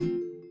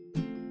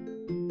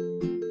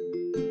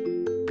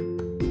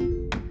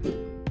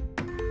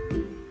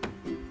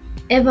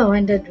Ever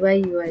wondered why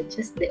you are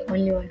just the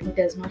only one who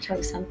does not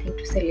have something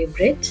to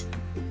celebrate?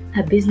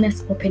 A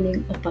business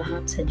opening or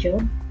perhaps a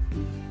job?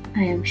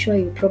 I am sure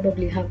you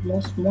probably have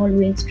more small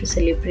wins to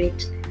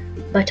celebrate,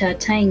 but are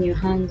tying your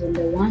hands on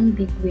the one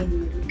big win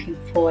you're looking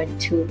forward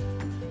to.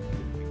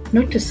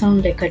 Not to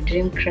sound like a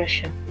dream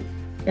crusher,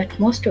 but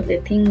most of the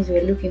things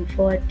we're looking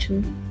forward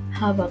to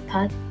have a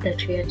path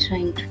that we are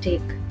trying to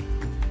take.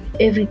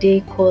 Every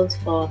day calls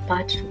for our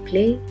part to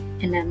play,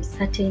 and I'm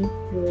certain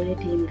you're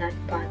already in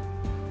that path.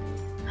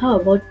 How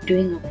about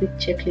doing a quick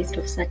checklist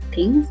of such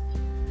things?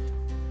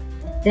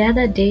 The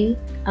other day,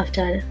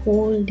 after a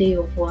whole day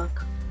of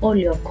work, all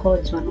your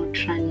codes were not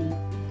running.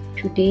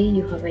 Today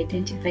you have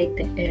identified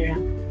the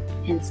error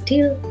and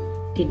still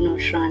did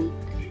not run.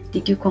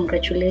 Did you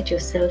congratulate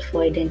yourself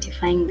for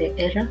identifying the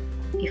error?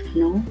 If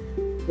no,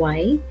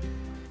 why?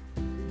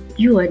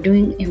 You are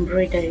doing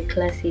embroidery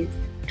classes.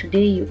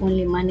 Today you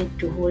only managed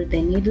to hold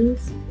the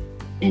needles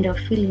and are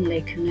feeling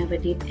like you never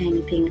did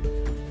anything.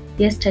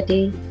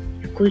 Yesterday,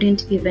 you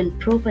couldn't even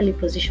properly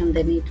position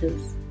the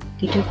needles.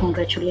 Did you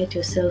congratulate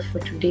yourself for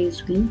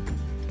today's win?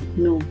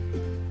 No.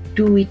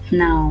 Do it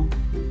now.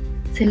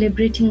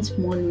 Celebrating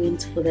small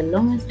wins for the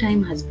longest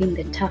time has been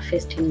the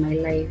toughest in my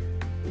life.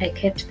 I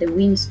kept the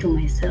wins to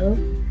myself.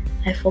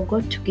 I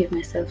forgot to give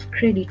myself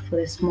credit for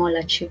the small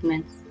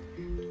achievements.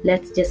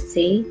 Let's just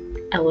say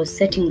I was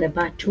setting the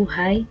bar too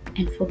high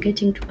and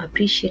forgetting to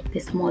appreciate the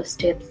small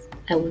steps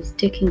I was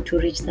taking to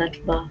reach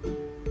that bar.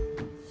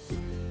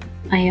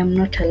 I am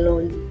not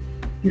alone.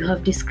 You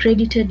have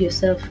discredited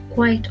yourself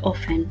quite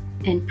often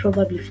and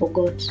probably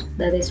forgot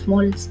that the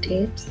small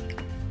steps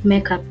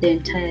make up the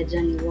entire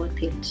journey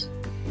worth it.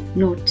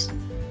 Note,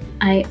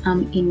 I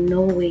am in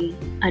no way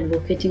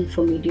advocating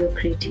for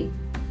mediocrity.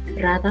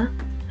 Rather,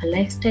 a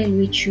lifestyle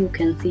which you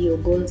can see your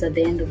goals at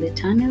the end of the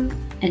tunnel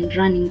and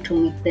running to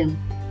meet them.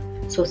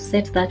 So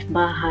set that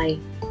bar high.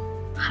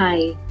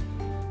 High.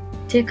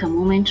 Take a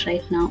moment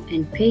right now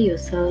and pay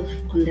yourself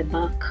on the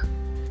back.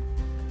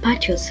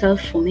 Pat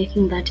yourself for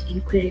making that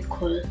inquiry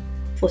call,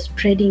 for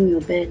spreading your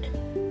bed,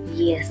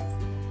 yes,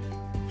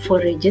 for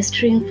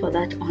registering for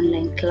that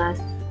online class,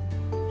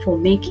 for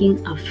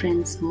making a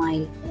friend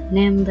smile.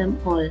 Name them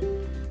all.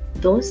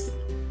 Those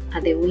are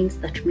the wins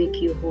that make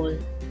you whole.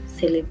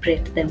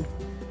 Celebrate them.